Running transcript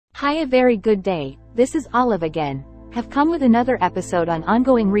Hi, a very good day. This is Olive again. Have come with another episode on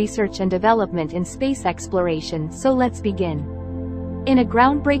ongoing research and development in space exploration, so let's begin. In a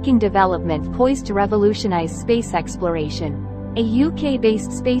groundbreaking development poised to revolutionize space exploration, a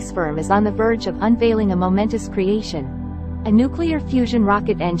UK-based space firm is on the verge of unveiling a momentous creation: a nuclear fusion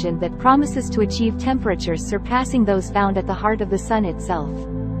rocket engine that promises to achieve temperatures surpassing those found at the heart of the Sun itself.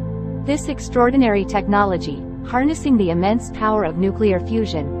 This extraordinary technology, harnessing the immense power of nuclear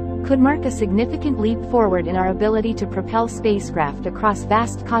fusion, could mark a significant leap forward in our ability to propel spacecraft across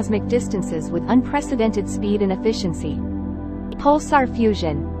vast cosmic distances with unprecedented speed and efficiency. Pulsar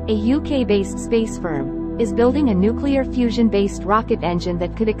Fusion, a UK-based space firm, is building a nuclear fusion-based rocket engine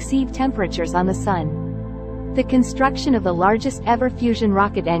that could exceed temperatures on the Sun. The construction of the largest ever fusion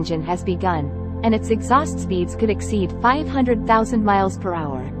rocket engine has begun, and its exhaust speeds could exceed 500,000 miles per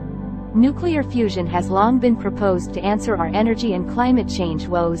hour. Nuclear fusion has long been proposed to answer our energy and climate change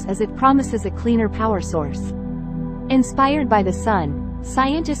woes as it promises a cleaner power source. Inspired by the Sun,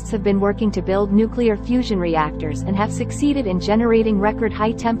 scientists have been working to build nuclear fusion reactors and have succeeded in generating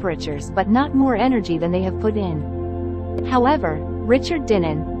record-high temperatures but not more energy than they have put in. However, Richard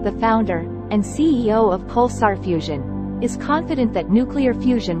Dinnan, the founder and CEO of Pulsar Fusion, is confident that nuclear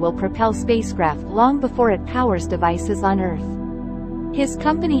fusion will propel spacecraft long before it powers devices on Earth. His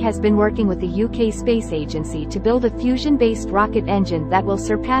company has been working with the UK Space Agency to build a fusion-based rocket engine that will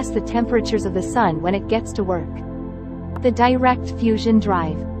surpass the temperatures of the Sun when it gets to work. The Direct Fusion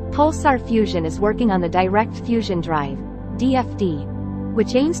Drive. Pulsar Fusion is working on the Direct Fusion Drive, DFD,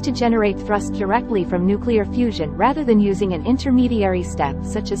 which aims to generate thrust directly from nuclear fusion rather than using an intermediary step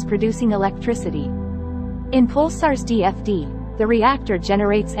such as producing electricity. In Pulsar's DFD, the reactor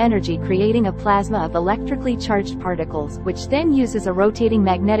generates energy creating a plasma of electrically charged particles which then uses a rotating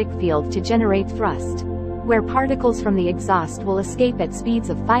magnetic field to generate thrust, where particles from the exhaust will escape at speeds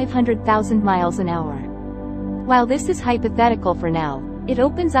of 500,000 miles an hour. While this is hypothetical for now, it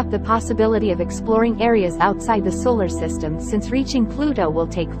opens up the possibility of exploring areas outside the solar system, since reaching Pluto will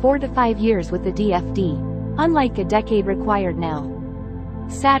take 4 to 5 years with the DFD, unlike a decade required now.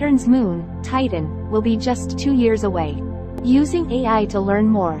 Saturn's moon, Titan, will be just 2 years away. Using AI to learn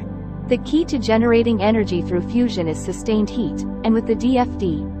more. The key to generating energy through fusion is sustained heat, and with the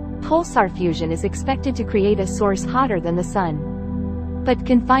DFD, Pulsar Fusion is expected to create a source hotter than the Sun. But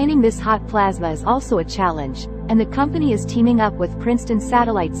confining this hot plasma is also a challenge, and the company is teaming up with Princeton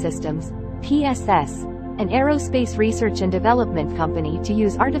Satellite Systems, PSS, an aerospace research and development company, to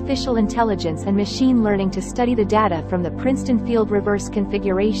use artificial intelligence and machine learning to study the data from the Princeton Field Reverse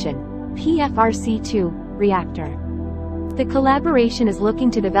Configuration, PFRC-2, reactor. The collaboration is looking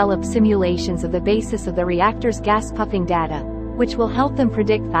to develop simulations of the basis of the reactor's gas puffing data, which will help them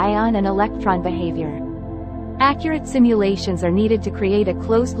predict ion and electron behavior. Accurate simulations are needed to create a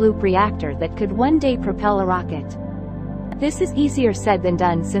closed-loop reactor that could one day propel a rocket. This is easier said than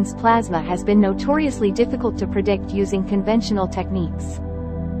done, since plasma has been notoriously difficult to predict using conventional techniques.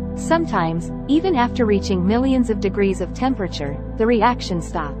 Sometimes, even after reaching millions of degrees of temperature, the reaction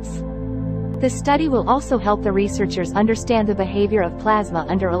stops. The study will also help the researchers understand the behavior of plasma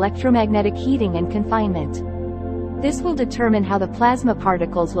under electromagnetic heating and confinement. This will determine how the plasma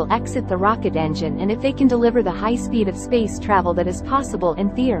particles will exit the rocket engine and if they can deliver the high speed of space travel that is possible in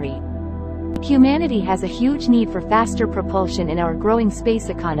theory. Humanity has a huge need for faster propulsion in our growing space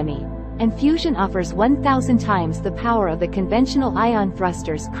economy, and fusion offers 1,000 times the power of the conventional ion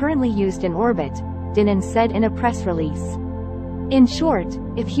thrusters currently used in orbit, Dinnan said in a press release. In short,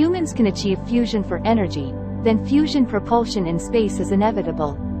 if humans can achieve fusion for energy, then fusion propulsion in space is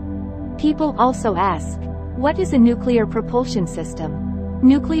inevitable. People also ask, what is a nuclear propulsion system?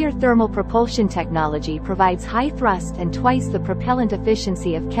 Nuclear thermal propulsion technology provides high thrust and twice the propellant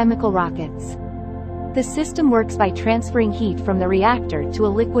efficiency of chemical rockets. The system works by transferring heat from the reactor to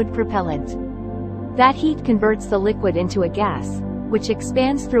a liquid propellant. That heat converts the liquid into a gas, which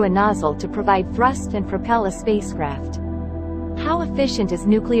expands through a nozzle to provide thrust and propel a spacecraft. How efficient is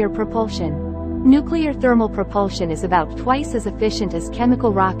nuclear propulsion? Nuclear thermal propulsion is about twice as efficient as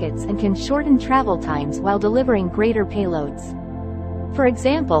chemical rockets and can shorten travel times while delivering greater payloads. For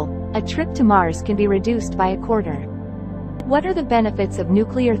example, a trip to Mars can be reduced by a quarter. What are the benefits of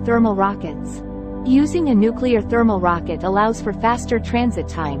nuclear thermal rockets? Using a nuclear thermal rocket allows for faster transit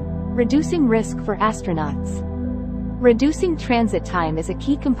time, reducing risk for astronauts. Reducing transit time is a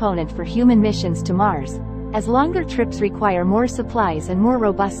key component for human missions to Mars, as longer trips require more supplies and more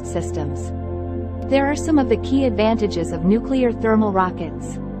robust systems. There are some of the key advantages of nuclear thermal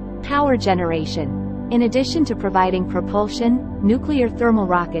rockets. Power generation. In addition to providing propulsion, nuclear thermal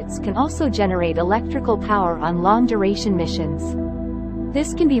rockets can also generate electrical power on long-duration missions.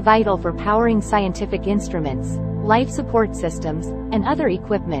 This can be vital for powering scientific instruments, life support systems, and other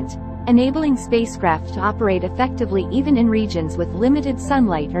equipment, enabling spacecraft to operate effectively even in regions with limited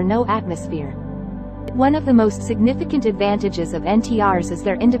sunlight or no atmosphere. One of the most significant advantages of NTRs is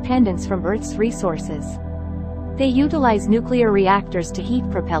their independence from Earth's resources. They utilize nuclear reactors to heat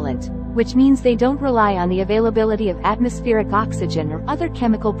propellant, which means they don't rely on the availability of atmospheric oxygen or other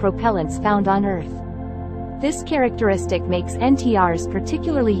chemical propellants found on Earth. This characteristic makes NTRs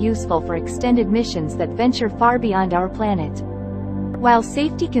particularly useful for extended missions that venture far beyond our planet. While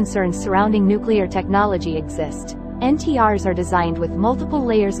safety concerns surrounding nuclear technology exist, NTRs are designed with multiple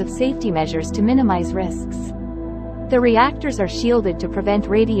layers of safety measures to minimize risks. The reactors are shielded to prevent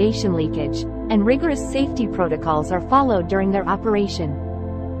radiation leakage, and rigorous safety protocols are followed during their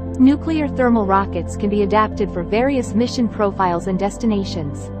operation. Nuclear thermal rockets can be adapted for various mission profiles and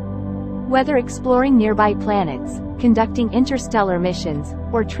destinations. Whether exploring nearby planets, conducting interstellar missions,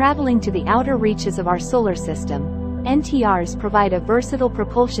 or traveling to the outer reaches of our solar system, NTRs provide a versatile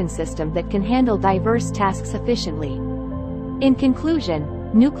propulsion system that can handle diverse tasks efficiently. In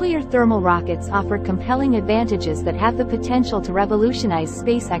conclusion, nuclear thermal rockets offer compelling advantages that have the potential to revolutionize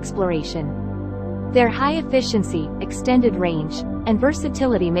space exploration. Their high efficiency, extended range, and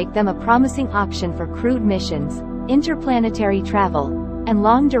versatility make them a promising option for crewed missions, interplanetary travel, and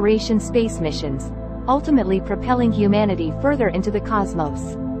long-duration space missions, ultimately propelling humanity further into the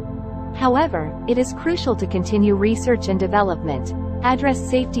cosmos. However, it is crucial to continue research and development, address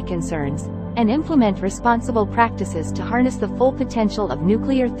safety concerns, and implement responsible practices to harness the full potential of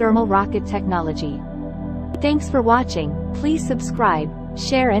nuclear thermal rocket technology. Thanks for watching. Please subscribe,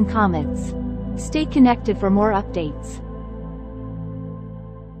 share and comments. Stay connected for more updates.